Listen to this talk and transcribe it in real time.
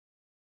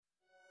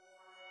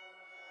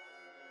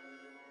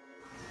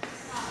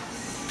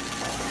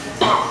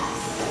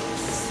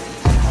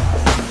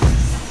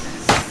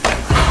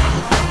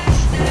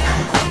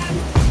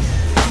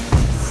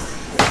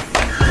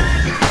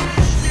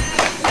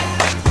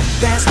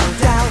There's no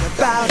doubt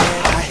about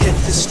it, I hit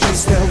the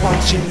streets, they're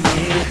watching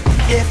me.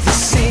 If the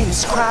scene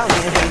is crowded,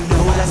 they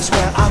know that's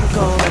where I'm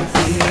gonna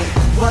be.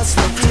 What's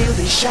the deal,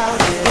 they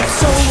shouted,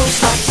 it's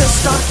almost like they're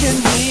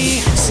stalking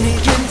me.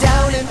 Sneaking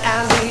down an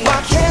alley,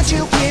 why can't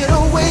you get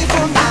away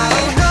from me? I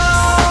don't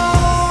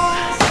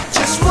know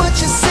just what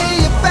you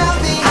say about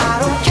me.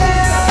 I don't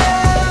care,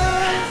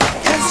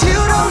 cause you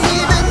don't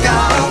even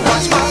gotta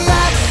watch my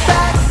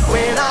back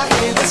when I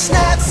hear the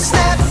snap,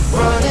 snap.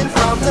 Running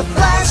from the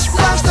flash,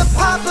 flash, the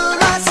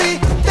paparazzi.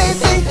 They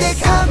think they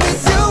got me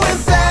doing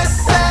bad,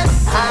 bad.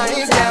 I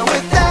ain't down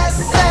with that,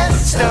 that.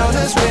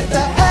 Stunners with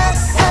the hat,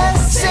 hat.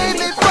 Save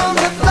me from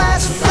the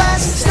flash,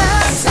 flash,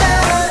 snap,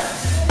 snap.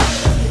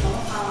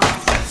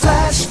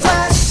 Flash,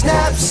 flash,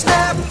 snap,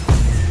 snap.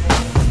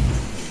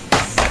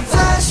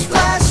 Flash,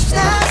 flash,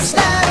 snap,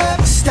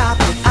 snap. Stop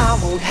it, I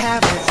won't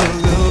have it. The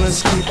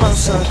rumors keep on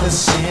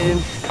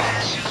surfacing.